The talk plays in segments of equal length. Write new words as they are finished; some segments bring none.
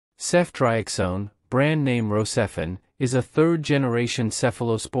Ceftriaxone, brand name Rocephin, is a third-generation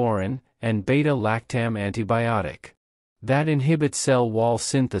cephalosporin and beta-lactam antibiotic that inhibits cell wall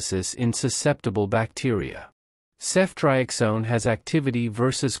synthesis in susceptible bacteria. Ceftriaxone has activity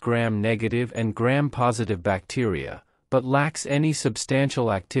versus gram-negative and gram-positive bacteria, but lacks any substantial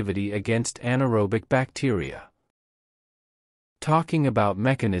activity against anaerobic bacteria. Talking about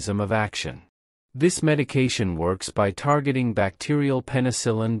mechanism of action. This medication works by targeting bacterial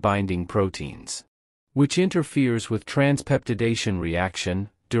penicillin-binding proteins, which interferes with transpeptidation reaction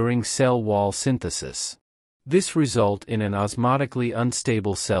during cell wall synthesis. This results in an osmotically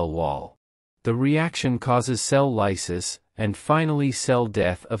unstable cell wall. The reaction causes cell lysis and finally cell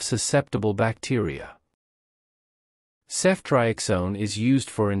death of susceptible bacteria. Ceftriaxone is used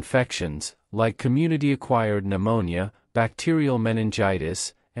for infections like community-acquired pneumonia, bacterial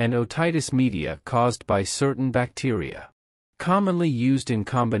meningitis, and otitis media caused by certain bacteria. Commonly used in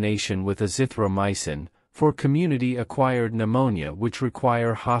combination with azithromycin for community-acquired pneumonia which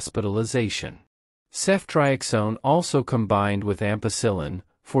require hospitalization. Ceftriaxone also combined with ampicillin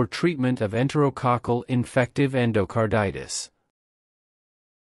for treatment of enterococcal infective endocarditis.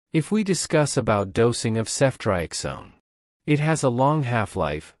 If we discuss about dosing of ceftriaxone, it has a long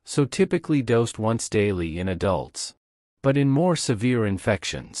half-life, so typically dosed once daily in adults. But in more severe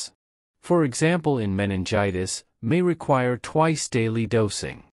infections, for example in meningitis, may require twice daily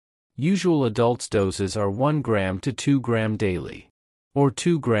dosing. Usual adults' doses are 1 gram to 2 gram daily, or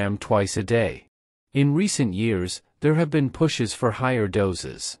 2 gram twice a day. In recent years, there have been pushes for higher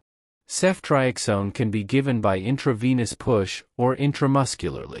doses. Ceftriaxone can be given by intravenous push or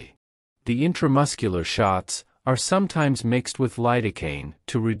intramuscularly. The intramuscular shots are sometimes mixed with lidocaine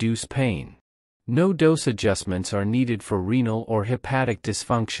to reduce pain. No dose adjustments are needed for renal or hepatic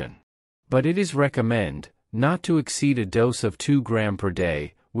dysfunction. But it is recommended not to exceed a dose of 2 gram per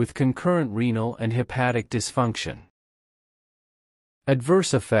day with concurrent renal and hepatic dysfunction.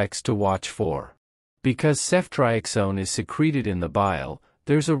 Adverse effects to watch for. Because ceftriaxone is secreted in the bile,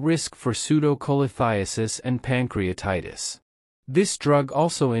 there's a risk for pseudocholithiasis and pancreatitis. This drug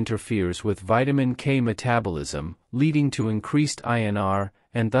also interferes with vitamin K metabolism, leading to increased INR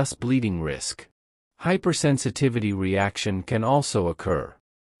and thus bleeding risk. Hypersensitivity reaction can also occur.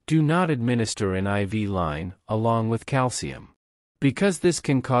 Do not administer an IV line along with calcium, because this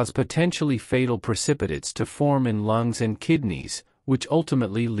can cause potentially fatal precipitates to form in lungs and kidneys, which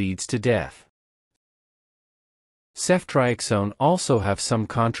ultimately leads to death. Ceftriaxone also have some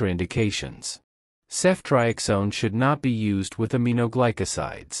contraindications. Ceftriaxone should not be used with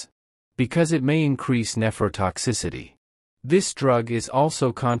aminoglycosides, because it may increase nephrotoxicity. This drug is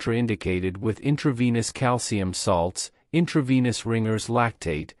also contraindicated with intravenous calcium salts, intravenous Ringer's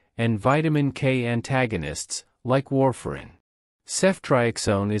lactate, and vitamin K antagonists, like warfarin.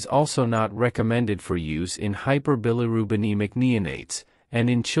 Ceftriaxone is also not recommended for use in hyperbilirubinemic neonates,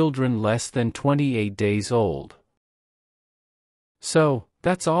 and in children less than 28 days old. So,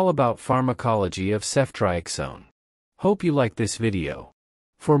 that's all about pharmacology of ceftriaxone. Hope you like this video.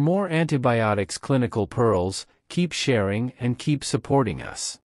 For more antibiotics clinical pearls, keep sharing and keep supporting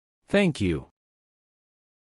us. Thank you.